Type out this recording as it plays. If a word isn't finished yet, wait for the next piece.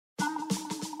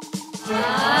Toast!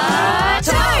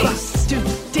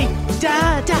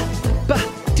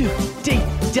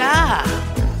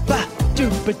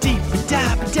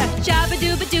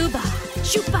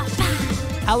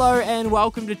 Hello and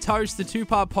welcome to Toast, the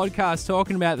two-part podcast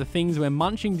talking about the things we're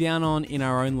munching down on in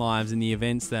our own lives and the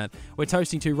events that we're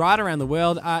toasting to right around the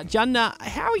world. Janna,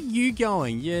 how are you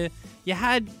going? You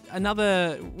had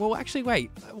another... Well, actually,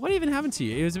 wait. What even happened to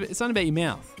you? It's something about your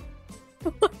mouth.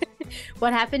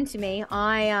 What happened to me?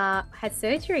 I had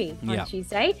surgery on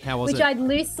Tuesday, How was which it? I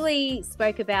loosely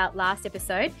spoke about last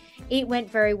episode. It went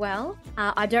very well.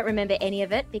 I don't remember any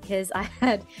of it because I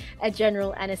had a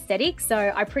general anaesthetic.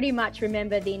 So I pretty much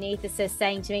remember the anaesthetist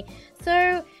saying to me,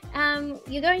 so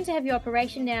you're going to have your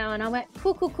operation now. And I went,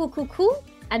 cool.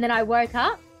 And then I woke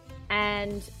up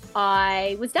and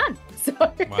I was done. So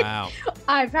Wow.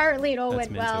 apparently it all That's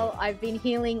went well. I've been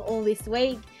healing all this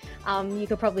week. You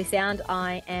could probably sound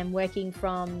I am working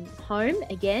from home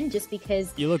again just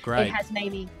because You look great. it has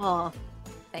made me... Oh,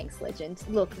 thanks, legend.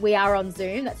 Look, we are on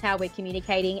Zoom. That's how we're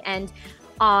communicating. And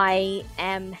I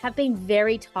have been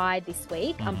very tired this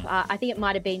week. I think it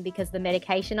might have been because of the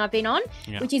medication I've been on,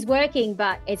 which is working,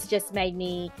 but it's just made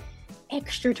me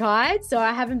extra tired. So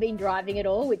I haven't been driving at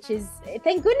all, which is...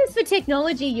 Thank goodness for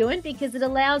technology, Ewan, because it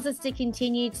allows us to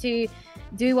continue to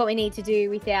do what we need to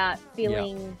do without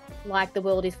feeling... like the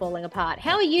world is falling apart.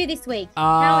 How are you this week? How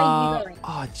are you going?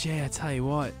 Oh, gee, I tell you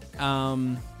what.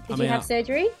 Did you have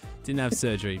surgery? Didn't have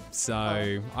surgery,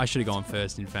 so I should have gone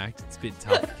first, in fact. It's a bit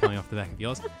tough coming off the back of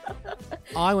yours.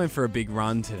 I went for a big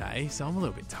run today, so I'm a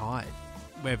little bit tired.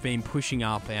 We've been pushing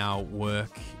up our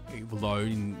work load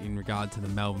in regard to the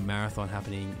Melbourne Marathon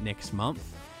happening next month,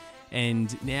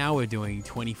 and now we're doing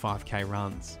 25k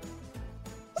runs.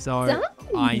 So Done.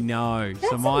 I know. That's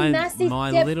so a massive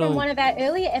step from one of our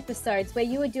earlier episodes where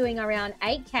you were doing around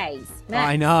 8Ks.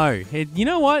 I know. You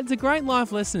know what? It's a great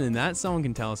life lesson in that. Someone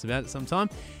can tell us about it sometime.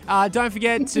 Don't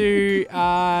forget to,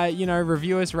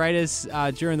 review us, rate us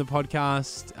during the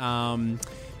podcast.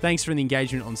 Thanks for the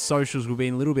engagement on socials. We've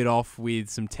been a little bit off with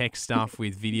some tech stuff,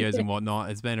 with videos and whatnot.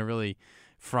 It's been a really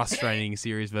frustrating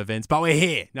series of events, but we're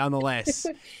here nonetheless.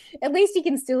 At least you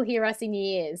can still hear us in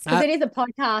your ears because it is a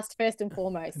podcast first and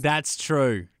foremost. That's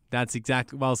true. That's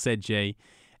exactly well said, G.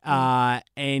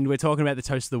 And we're talking about the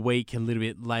toast of the week a little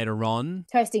bit later on.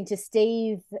 Toasting to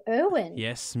Steve Irwin.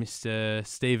 Yes, Mr.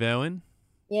 Steve Irwin.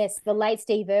 Yes, the late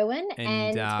Steve Irwin.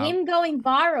 And him going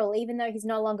viral, even though he's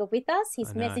no longer with us,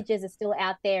 his messages are still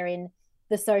out there in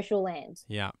the social land.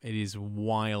 Yeah, it is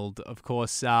wild, of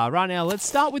course. Right now, let's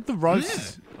start with the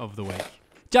roast of the week.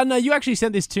 Janna, you actually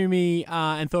sent this to me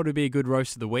and thought it would be a good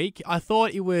roast of the week. I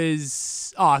thought it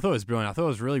was brilliant. I thought it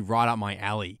was really right up my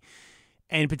alley.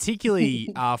 And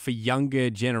particularly for younger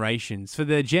generations. For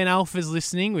the Gen Alphas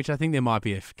listening, which I think there might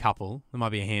be a couple. There might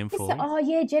be a handful. Gen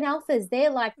Alphas. They're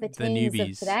like the teens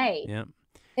of today. Yeah.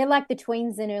 They're like the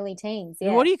tweens and early teens.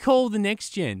 Yeah. What do you call the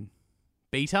next gen?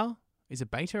 Beta? Is it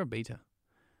beta or beta?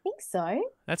 I think so.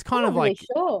 That's kind of really like...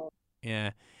 sure.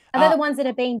 Yeah. Are they the ones that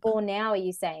are being born now, are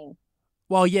you saying?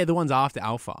 Well, yeah, the ones after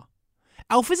Alpha.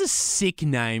 Alpha's a sick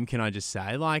name, can I just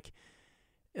say? Like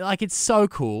it's so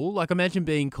cool. Like, imagine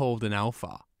being called an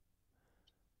Alpha.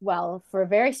 Well, for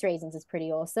various reasons, it's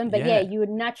pretty awesome. But yeah, you would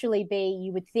naturally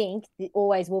you would think,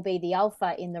 always will be the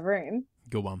Alpha in the room.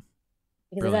 Good one.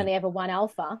 Because there's only ever one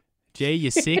Alpha. Gee,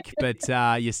 you're sick, but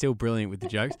you're still brilliant with the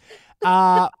jokes.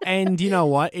 And you know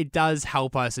what? It does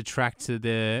help us attract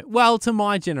to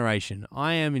my generation.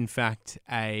 I am, in fact,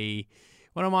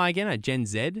 what am I again? A Gen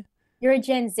Z? You're a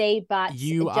Gen Z, but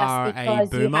you just are because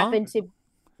a boomer? you happen to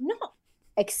not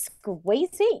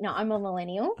exquisite. No, I'm a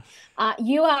millennial.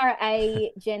 You are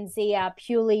a Gen Z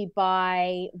purely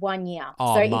by 1 year.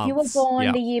 Oh, so months. if you were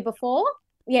born the year before,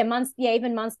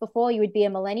 even months before, you would be a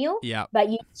millennial. Yeah. But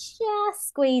you just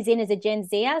squeeze in as a Gen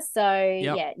Zer.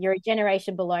 So you're a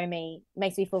generation below me.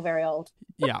 Makes me feel very old.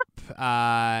 Yep.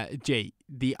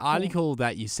 The article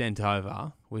that you sent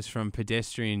over was from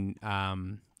Pedestrian,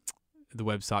 the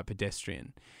website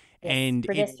Pedestrian. Yes, and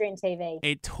Pedestrian TV.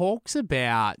 It talks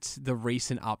about the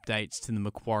recent updates to the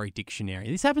Macquarie Dictionary.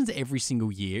 This happens every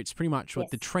single year. It's pretty much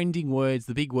what the trending words,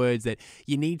 the big words that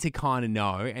you need to kind of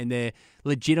know, and they're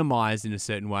legitimized in a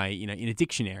certain way, in a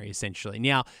dictionary, essentially.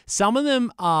 Now, some of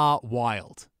them are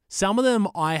wild. Some of them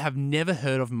I have never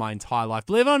heard of in my entire life.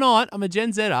 Believe it or not, I'm a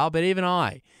Gen Zer, but even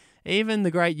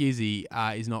the great Yuzi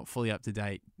is not fully up to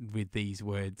date with these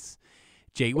words.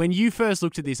 Gee, when you first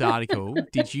looked at this article,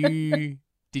 did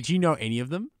you know any of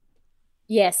them?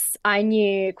 Yes, I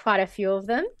knew quite a few of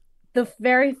them. The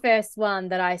very first one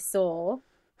that I saw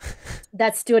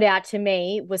that stood out to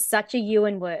me was such a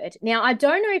Ewan word. Now, I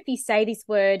don't know if you say this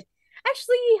word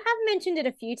Actually, you have mentioned it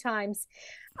a few times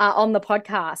on the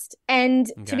podcast.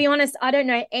 And to be honest, I don't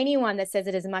know anyone that says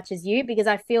it as much as you, because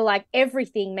I feel like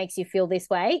everything makes you feel this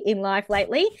way in life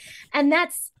lately. And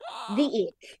that's the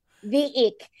ick. The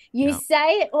ick. You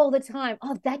say it all the time.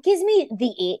 Oh, that gives me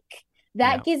the ick.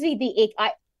 That gives me the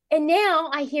ick. And now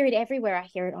I hear it everywhere. I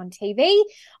hear it on TV.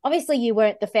 Obviously, you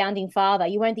weren't the founding father.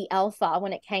 You weren't the alpha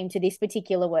when it came to this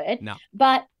particular word. No.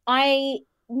 But I,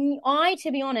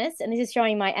 to be honest, and this is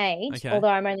showing my age, although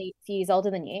I'm only a few years older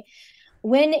than you,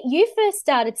 when you first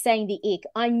started saying the ick,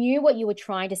 I knew what you were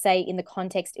trying to say in the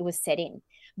context it was said in.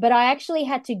 But I actually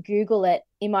had to Google it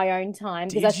in my own time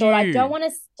because I thought I don't want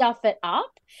to stuff it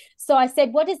up. So I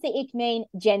said, what does the ick mean,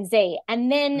 Gen Z?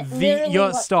 And then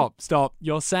Stop.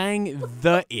 You're saying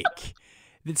the ick.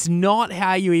 It's not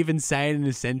how you even say it in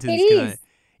a sentence. It is.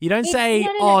 You don't say,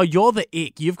 no. You're the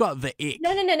ick. You've got the ick.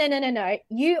 No.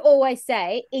 You always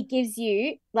say it gives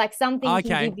you, like, something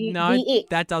can give you the ick.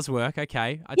 That does work.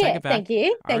 Okay. I take it back. Thank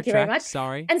you. Thank you very much.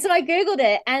 Sorry. And so I Googled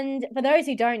it. And for those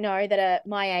who don't know that are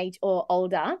my age or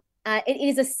older, it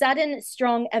is a sudden,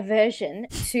 strong aversion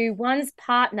to one's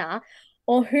partner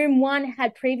or whom one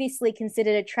had previously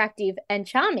considered attractive and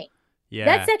charming. Yeah.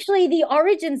 That's actually the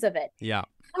origins of it. Yeah.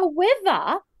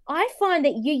 However, I find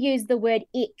that you use the word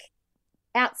ick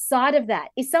outside of that.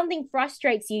 If something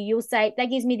frustrates you, you'll say, that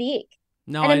gives me the ick.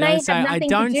 No, I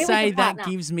don't say that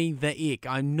gives me the ick.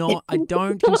 I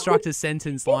don't construct a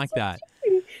sentence like that.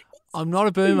 I'm not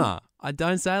a boomer. I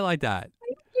don't say it like that.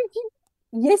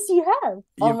 Yes, you have.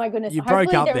 Oh my goodness. You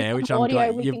broke up there, which I'm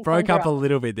glad. You broke up a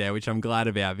little bit there, which I'm glad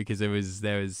about, because there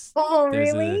was. Oh,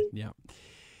 really? Yeah.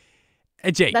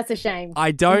 Gee, that's a shame.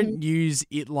 I don't use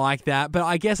it like that, but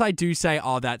I guess I do say,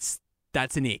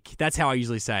 that's an ick. That's how I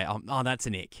usually say it. Oh, that's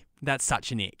an ick. That's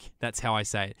such an ick. That's how I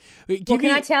say it. Can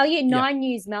I tell you, Nine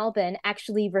News Melbourne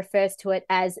actually refers to it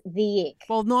as the ick.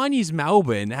 Well, 9 News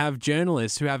Melbourne have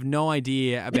journalists who have no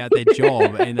idea about their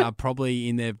job and are probably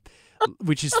in their,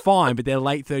 which is fine, but they're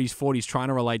late 30s, 40s trying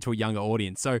to relate to a younger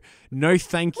audience. So no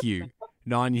thank you,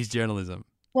 9 News journalism.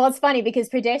 Well, it's funny because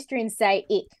pedestrians say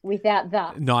ick without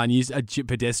the. 9 News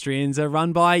pedestrians are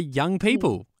run by young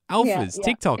people. Alphas,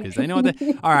 TikTokers, they know what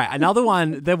they're... All right, another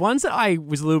one, the ones that I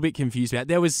was a little bit confused about,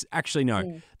 there was actually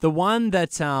the one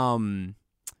that,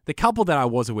 the couple that I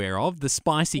was aware of, the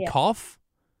spicy cough.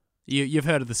 You've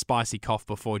heard of the spicy cough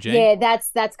before, Jen? Yeah,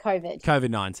 that's COVID.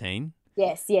 COVID-19.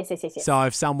 Yes. So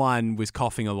if someone was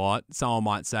coughing a lot, someone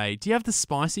might say, do you have the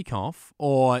spicy cough?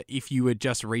 Or if you had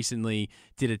just recently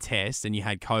did a test and you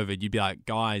had COVID, you'd be like,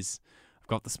 guys, I've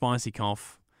got the spicy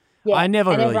cough. Yeah, I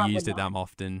never really used it that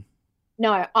often.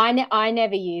 No, I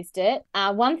never used it.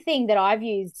 One thing that I've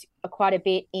used quite a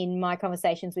bit in my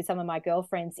conversations with some of my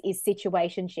girlfriends is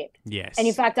situationship. Yes. And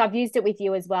in fact, I've used it with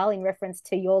you as well in reference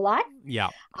to your life. Yeah.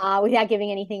 Without giving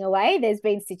anything away, there's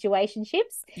been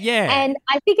situationships. Yeah. And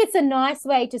I think it's a nice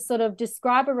way to sort of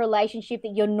describe a relationship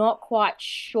that you're not quite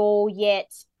sure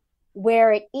yet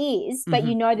where it is, but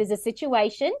you know there's a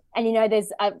situation and you know there's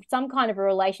some kind of a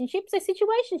relationship. So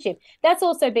situationship, that's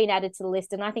also been added to the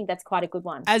list, and I think that's quite a good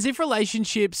one. As if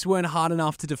relationships weren't hard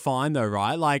enough to define though,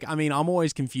 right? Like, I mean, I'm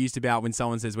always confused about when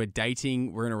someone says we're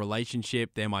dating, we're in a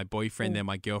relationship, they're my boyfriend, they're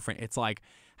my girlfriend. It's like,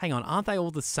 hang on, aren't they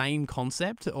all the same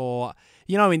concept? Or,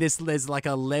 you know, I mean, there's like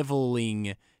a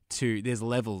leveling there's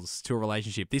levels to a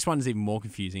relationship. This one is even more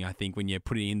confusing, I think, when you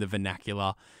put it in the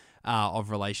vernacular of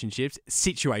relationships.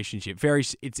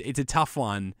 Situationship, it's a tough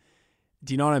one.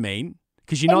 Do you know what I mean?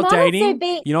 Because you're not dating,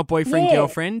 you're not boyfriend,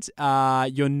 girlfriend,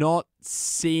 you're not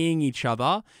seeing each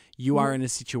other, you are in a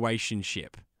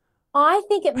situationship. I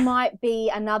think it might be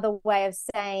another way of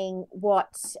saying what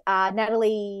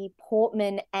Natalie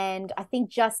Portman and I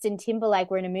think Justin Timberlake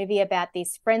were in a movie about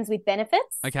this, Friends with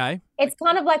Benefits. Okay. It's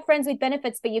kind of like Friends with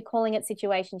Benefits, but you're calling it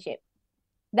situationship.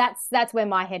 That's where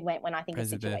my head went when I think of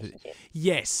situationship.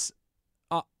 Yes.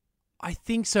 I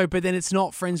think so, but then it's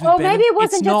not Friends with Benefits. Or maybe it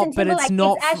wasn't Justin Timberlake. But it's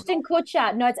not. It's Ashton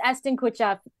Kutcher. No, it's Ashton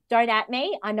Kutcher. Don't at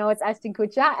me. I know it's Ashton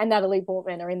Kutcher and Natalie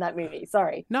Portman are in that movie.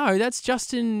 Sorry. No, that's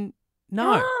Justin.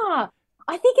 No.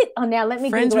 I think it. Oh, now let me.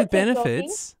 Friends with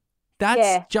Benefits.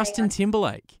 That's Justin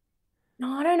Timberlake.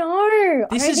 No, I don't know.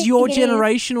 This is your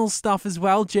generational stuff as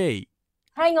well, G.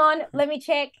 Hang on. Let me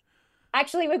check.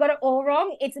 Actually, we got it all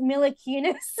wrong. It's Mila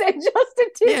Kunis and Justin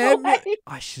Timberlake. Yeah,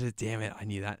 I should have. Damn it, I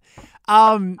knew that.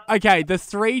 Okay, the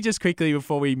three, just quickly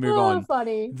before we move on.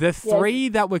 Funny. The three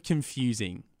that were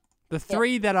confusing. The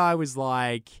three that I was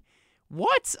like,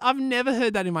 what? I've never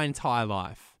heard that in my entire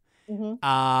life.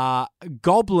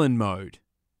 Goblin mode.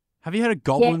 Have you heard of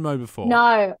goblin mode before?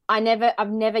 No, I've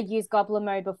never used goblin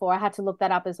mode before. I had to look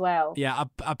that up as well. Yeah,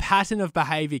 a pattern of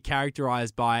behavior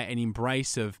characterized by an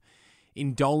embrace of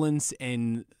indolence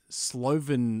and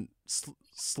slovenliness.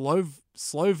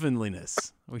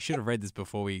 We should have read this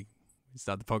before we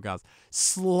start the podcast.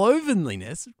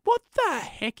 Slovenliness? What the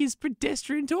heck is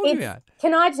pedestrian talking about?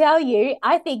 Can I tell you,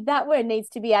 I think that word needs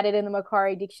to be added in the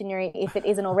Macquarie Dictionary if it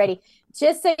isn't already.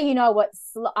 Just so you know what,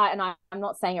 and I'm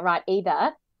not saying it right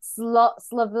either,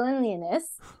 slovenliness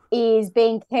is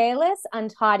being careless,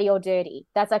 untidy, or dirty.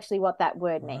 That's actually what that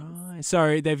word means. Right.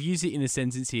 So they've used it in a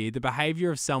sentence here. The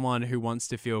behaviour of someone who wants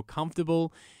to feel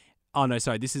comfortable. Oh, no,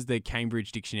 sorry. This is the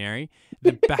Cambridge Dictionary.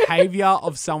 The behaviour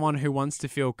of someone who wants to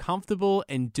feel comfortable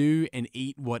and do and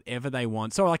eat whatever they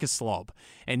want. So like a slob,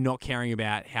 and not caring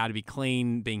about how to be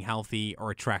clean, being healthy,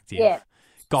 or attractive. Yeah.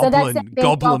 Goblin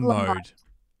mode.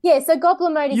 Yeah, so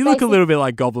goblin mode is You look a little bit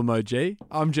like goblin mode, G.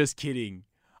 I'm just kidding.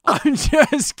 I'm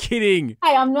just kidding.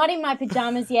 Hey, I'm not in my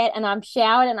pajamas yet, and I'm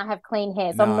showered, and I have clean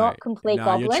hair, so I'm not complete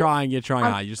goblin. You're trying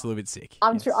hard. You're just a little bit sick.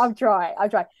 I'm trying.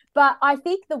 But I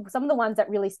think some of the ones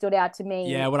that really stood out to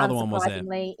me, what other one was there?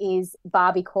 Is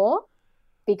Barbiecore,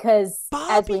 because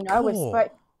as we know,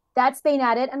 that's been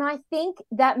added, and I think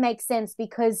that makes sense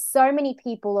because so many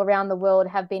people around the world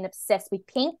have been obsessed with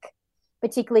pink,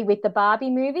 particularly with the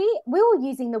Barbie movie. We were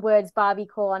using the words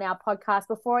Barbiecore on our podcast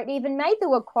before it even made the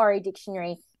Macquarie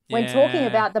Dictionary when talking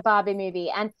about the Barbie movie.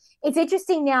 And it's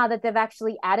interesting now that they've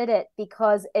actually added it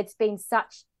because it's been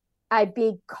such a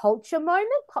big pop culture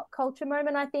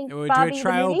moment, I think. We're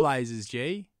trailblazers,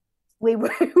 G. We were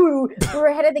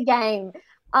ahead of the game.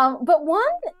 But one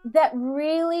that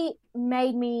really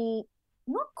made me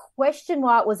not question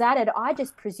why it was added, I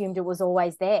just presumed it was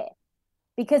always there.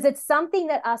 Because it's something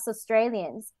that us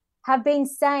Australians have been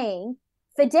saying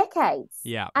for decades.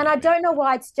 And I don't know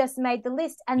why it's just made the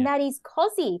list. And that is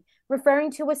cozzy, referring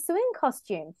to a swimming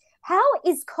costume. How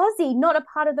is cozzy not a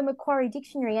part of the Macquarie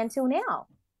Dictionary until now?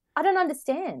 I don't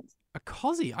understand. A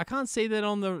cozzy? I can't see that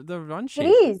on the run sheet. It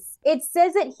is. It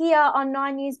says it here on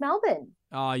 9 News Melbourne.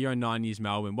 Oh, you're on 9 News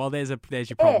Melbourne. Well, there's your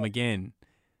problem again.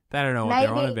 They don't know what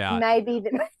they're on about. Maybe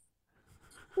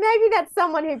that's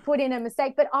someone who put in a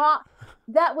mistake, but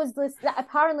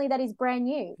apparently that is brand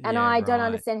new, and I don't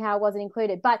understand how it wasn't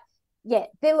included. But yeah,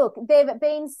 there've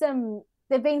been some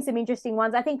interesting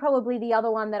ones. I think probably the other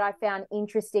one that I found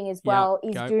interesting as well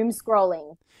is doom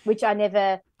scrolling, which I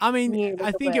never knew was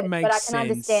I think word, it makes but I can sense.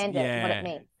 understand what it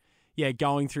means. Yeah,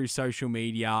 going through social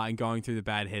media and going through the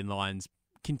bad headlines,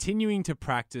 continuing to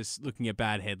practice looking at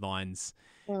bad headlines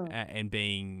and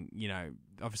being,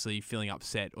 obviously feeling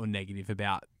upset or negative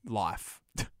about life.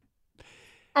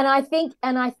 And I think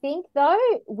though,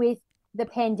 with the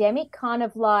pandemic, kind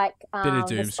of like bit of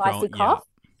doom the spicy scroll, cough,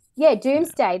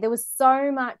 doomsday. There was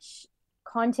so much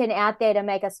content out there to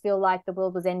make us feel like the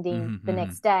world was ending the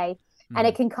next day, and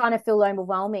it can kind of feel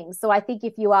overwhelming. So I think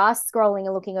if you are scrolling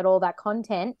and looking at all that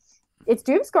content, it's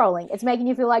doom scrolling. It's making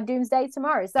you feel like doomsday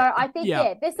tomorrow. So I think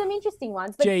there's some interesting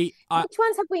ones. But which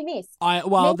ones have we missed?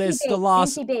 There's the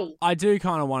last. I do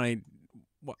kind of want to.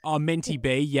 Mentee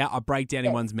B, I break down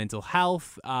anyone's mental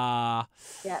health. The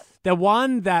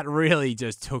one that really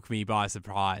just took me by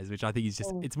surprise, which I think is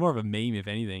just, it's more of a meme, if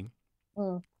anything.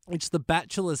 It's the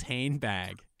bachelor's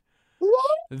handbag.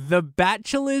 The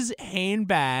bachelor's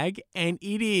handbag, and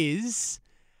it is,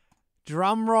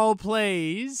 drum roll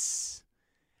please,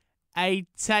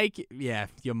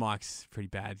 your mic's pretty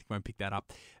bad. You won't pick that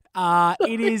up.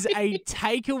 It is a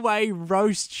takeaway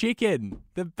roast chicken.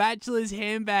 The bachelor's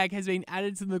handbag has been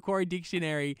added to the Macquarie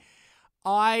Dictionary.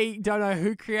 I don't know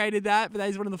who created that, but that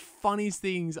is one of the funniest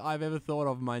things I've ever thought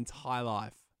of in my entire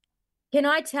life. Can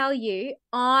I tell you,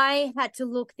 I had to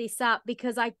look this up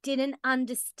because I didn't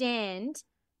understand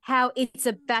how it's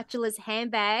a bachelor's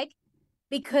handbag,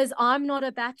 because I'm not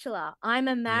a bachelor. I'm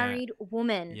a married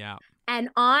woman. Yeah. And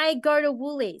I go to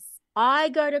Woolies. I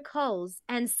go to Coles,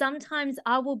 and sometimes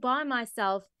I will buy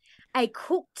myself a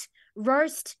cooked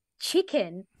roast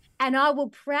chicken, and I will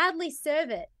proudly serve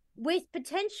it with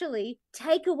potentially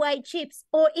takeaway chips,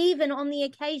 or even on the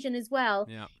occasion as well.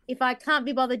 Yeah. If I can't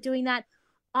be bothered doing that,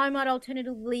 I might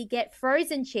alternatively get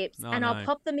frozen chips I'll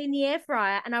pop them in the air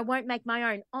fryer, and I won't make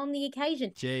my own on the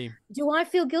occasion. Gee. Do I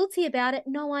feel guilty about it?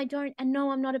 No, I don't. And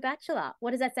no, I'm not a bachelor.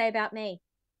 What does that say about me?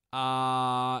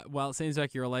 Well, it seems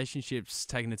like your relationship's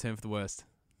taking a turn for the worst.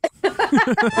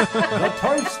 The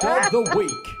toast of the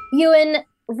week. Ewan,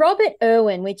 Robert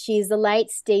Irwin, which is the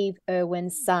late Steve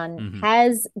Irwin's son,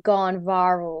 has gone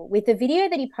viral with a video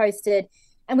that he posted,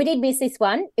 and we did miss this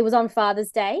one. It was on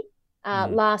Father's Day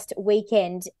last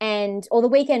weekend, or the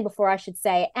weekend before, I should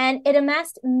say, and it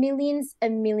amassed millions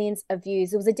and millions of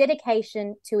views. It was a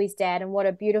dedication to his dad, and what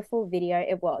a beautiful video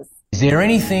it was. Is there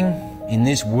anything in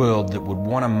this world that would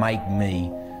want to make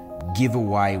me give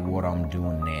away what I'm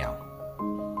doing now?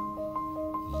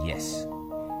 Yes.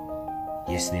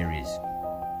 Yes, there is.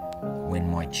 When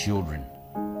my children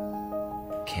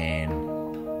can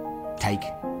take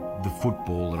the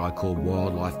football that I call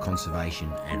wildlife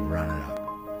conservation and run it up.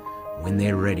 When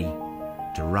they're ready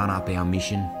to run up our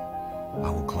mission, I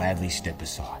will gladly step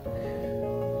aside.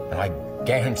 And I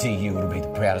guarantee you it'll be the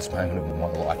proudest moment of my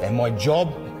life. And my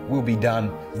job will be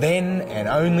done then, and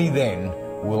only then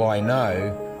will I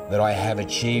know that I have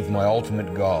achieved my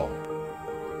ultimate goal.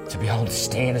 To be able to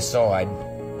stand aside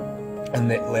and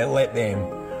let them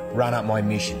run up my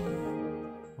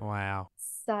mission. Wow.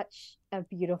 Such a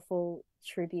beautiful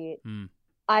tribute. Mm.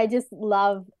 I just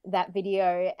love that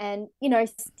video. And, you know,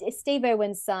 Steve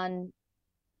Irwin's son,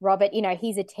 Robert, you know,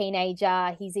 he's a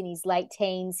teenager. He's in his late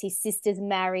teens. His sister's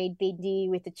married, Bindi,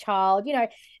 with a child. You know,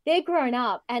 they're grown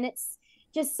up. And it's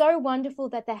just so wonderful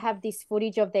that they have this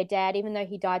footage of their dad, even though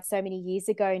he died so many years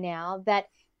ago now, that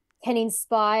can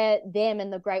inspire them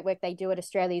and the great work they do at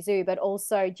Australia Zoo, but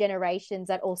also generations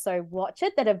that also watch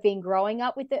it, that have been growing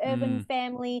up with the Irwin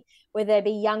family, whether they be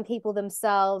young people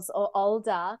themselves or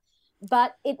older.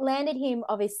 But it landed him,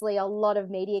 obviously, a lot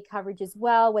of media coverage as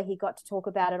well, where he got to talk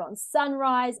about it on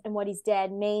Sunrise and what his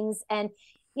dad means. And,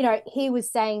 you know, he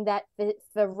was saying that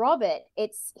for Robert,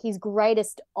 it's his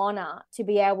greatest honor to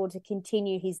be able to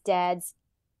continue his dad's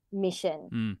mission.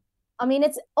 Mm. I mean,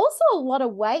 it's also a lot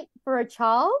of weight for a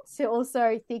child to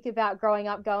also think about growing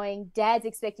up going, Dad's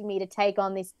expecting me to take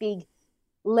on this big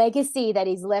legacy that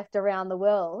he's left around the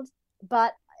world.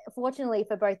 But fortunately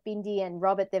for both Bindi and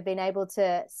Robert, they've been able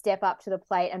to step up to the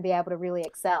plate and be able to really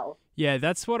excel. Yeah,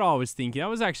 that's what I was thinking. That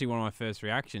was actually one of my first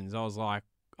reactions. I was like,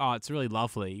 oh, it's really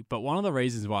lovely. But one of the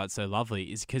reasons why it's so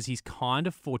lovely is because he's kind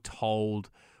of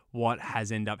foretold what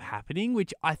has ended up happening,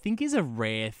 which I think is a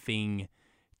rare thing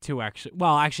to actually,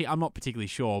 well, actually, I'm not particularly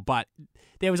sure, but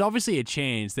there was obviously a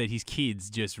chance that his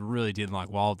kids just really didn't like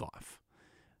wildlife.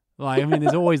 Like, I mean,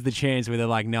 there's always the chance where they're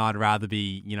like, no, I'd rather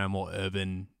be, you know, more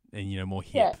urban and, you know, more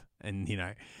hip and, you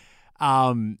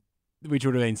know, which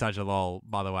would have been such a lol,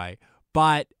 by the way.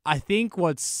 But I think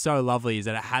what's so lovely is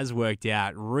that it has worked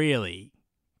out really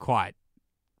quite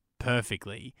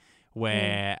perfectly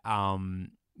where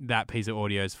that piece of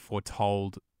audio is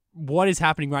foretold what is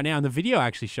happening right now. And the video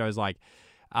actually shows like,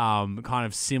 kind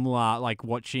of similar, like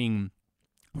watching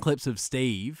clips of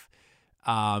Steve,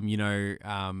 you know,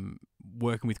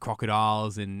 working with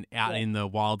crocodiles and out in the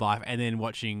wildlife, and then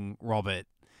watching Robert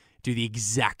do the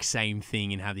exact same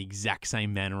thing and have the exact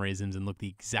same mannerisms and look the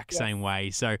exact same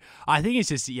way. So I think it's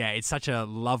just, it's such a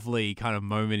lovely kind of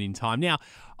moment in time. Now,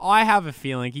 I have a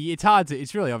feeling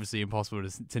it's really obviously impossible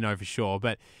to know for sure,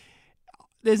 but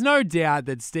there's no doubt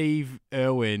that Steve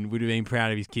Irwin would have been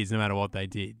proud of his kids no matter what they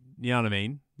did. You know what I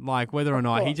mean? Like, whether or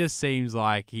not, he just seems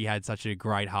like he had such a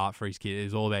great heart for his kid. It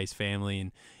was all about his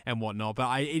family and whatnot.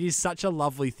 But it is such a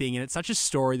lovely thing, and it's such a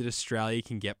story that Australia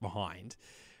can get behind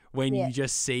when you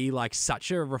just see, like, such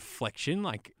a reflection,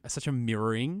 like, such a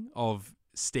mirroring of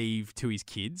Steve to his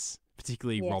kids,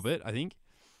 particularly Robert, I think.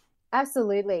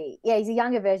 Absolutely. Yeah, he's a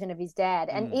younger version of his dad.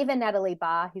 And even Natalie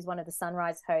Barr, who's one of the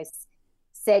Sunrise hosts,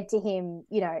 said to him,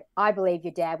 you know, I believe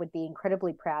your dad would be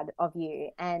incredibly proud of you.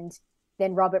 And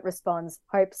then Robert responds,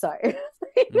 hope so.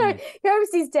 You know, he hopes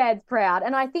his dad's proud.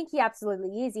 And I think he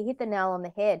absolutely is. He hit the nail on the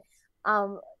head.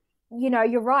 You know,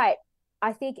 you're right.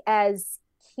 I think as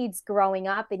kids growing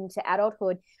up into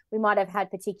adulthood, we might have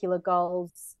had particular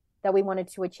goals that we wanted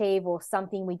to achieve or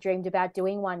something we dreamed about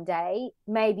doing one day.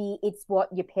 Maybe it's what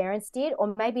your parents did,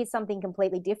 or maybe it's something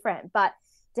completely different. But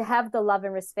to have the love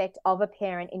and respect of a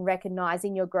parent in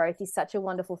recognizing your growth is such a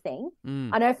wonderful thing.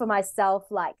 I know for myself,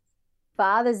 like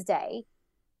Father's Day,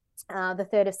 the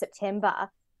 3rd of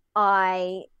September,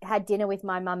 I had dinner with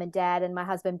my mum and dad and my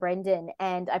husband, Brendan,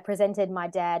 and I presented my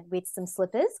dad with some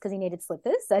slippers because he needed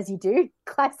slippers, as you do,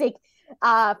 classic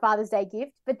Father's Day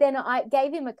gift. But then I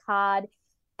gave him a card,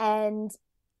 and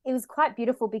it was quite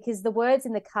beautiful because the words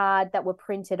in the card that were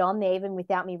printed on there, even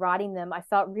without me writing them, I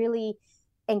felt really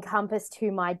encompassed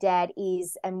who my dad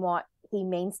is and what he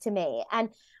means to me. And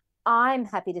I'm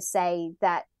happy to say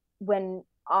that when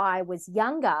I was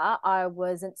younger, I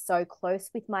wasn't so close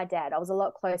with my dad. I was a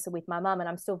lot closer with my mum, and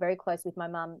I'm still very close with my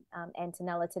mum,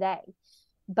 Antonella, today.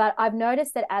 But I've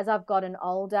noticed that as I've gotten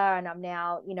older, and I'm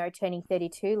now, you know, turning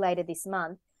 32 later this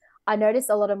month, I noticed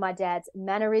a lot of my dad's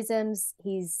mannerisms,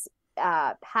 his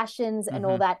passions and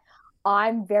all that.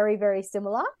 I'm very, very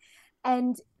similar.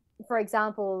 And for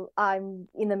example, I'm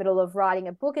in the middle of writing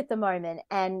a book at the moment,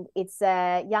 and it's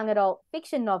a young adult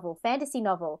fiction novel, fantasy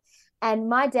novel. And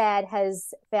my dad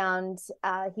has found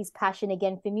his passion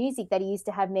again for music that he used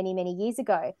to have many, many years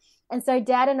ago. And so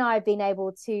Dad and I have been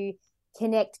able to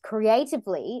connect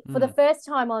creatively for the first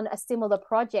time on a similar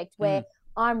project where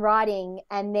I'm writing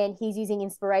and then he's using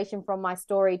inspiration from my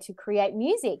story to create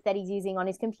music that he's using on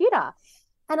his computer.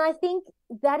 And I think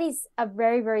that is a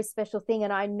very, very special thing.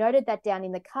 And I noted that down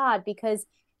in the card because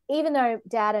even though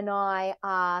Dad and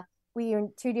I we're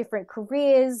in two different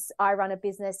careers, I run a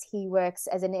business, he works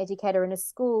as an educator in a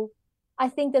school, I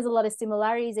think there's a lot of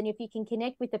similarities. And if you can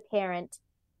connect with a parent,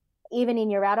 even in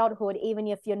your adulthood, even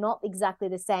if you're not exactly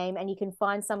the same, and you can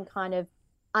find some kind of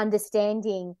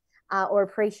understanding or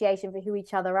appreciation for who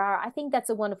each other are, I think that's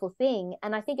a wonderful thing.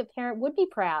 And I think a parent would be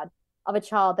proud of a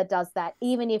child that does that,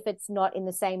 even if it's not in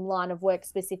the same line of work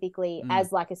specifically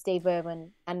as like a Steve Irwin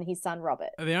and his son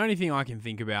Robert. The only thing I can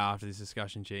think about after this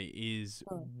discussion, G, is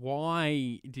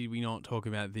why did we not talk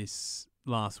about this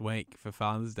last week for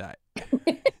Father's Day?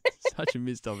 Such a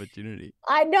missed opportunity.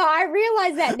 I know. I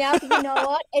realize that now. So you know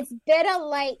what? It's better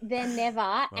late than never.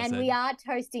 Well and said. We are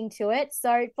toasting to it.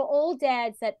 So for all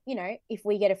dads that, you know, if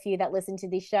we get a few that listen to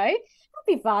this show,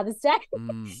 happy Father's Day. You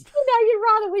know, you'd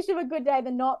rather wish him a good day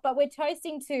than not. But we're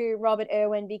toasting to Robert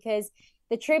Irwin because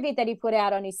the tribute that he put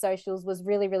out on his socials was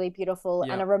really, really beautiful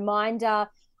and a reminder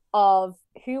of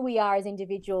who we are as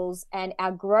individuals and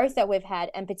our growth that we've had,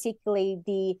 and particularly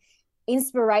the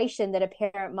inspiration that a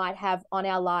parent might have on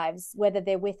our lives, whether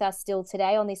they're with us still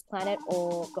today on this planet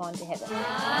or gone to heaven.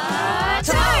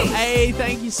 Hey,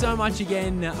 thank you so much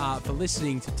again for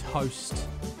listening to Toast.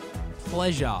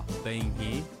 Pleasure being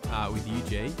here with you,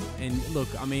 G. And look,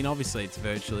 I mean, obviously it's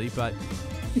virtually, but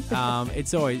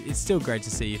it's still great to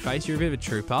see your face. You're a bit of a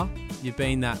trooper. You've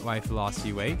been that way for the last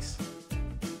few weeks.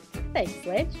 Thanks,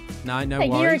 Sledge. No hey,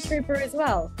 worries. You're a trooper as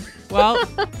well. Well,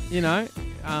 you know,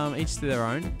 each to their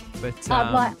own. But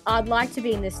I'd like to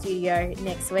be in the studio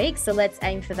next week, so let's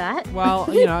aim for that.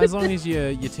 Well, you know, as long as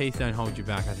your teeth don't hold you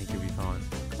back, I think you'll be fine.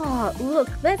 Oh, look,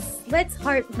 let's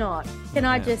hope not. Can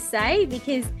I just say,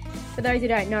 because for those who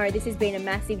don't know, this has been a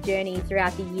massive journey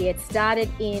throughout the year. It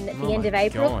started in the end of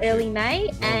April, early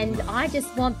May, and I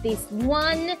just want this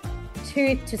one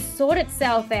tooth to sort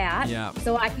itself out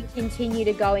so I can continue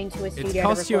to go into a studio.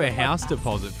 It's cost you a house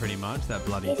deposit pretty much, that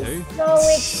bloody tooth.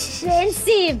 It's so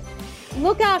expensive.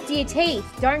 Look after your teeth.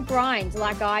 Don't grind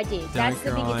like I did. That's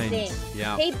the biggest thing.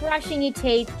 Yeah. Keep brushing your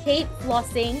teeth. Keep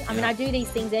flossing. I mean, I do these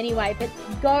things anyway, but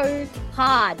go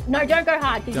hard. No, don't go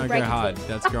hard because you break your teeth.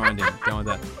 That's grinding. Go on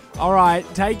that. All right.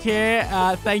 Take care.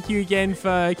 Thank you again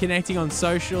for connecting on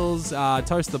socials.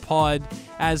 Toast the pod.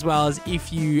 As well as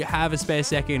if you have a spare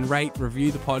second, rate,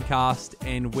 review the podcast,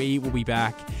 and we will be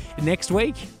back next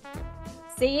week.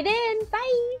 See you then.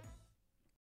 Bye.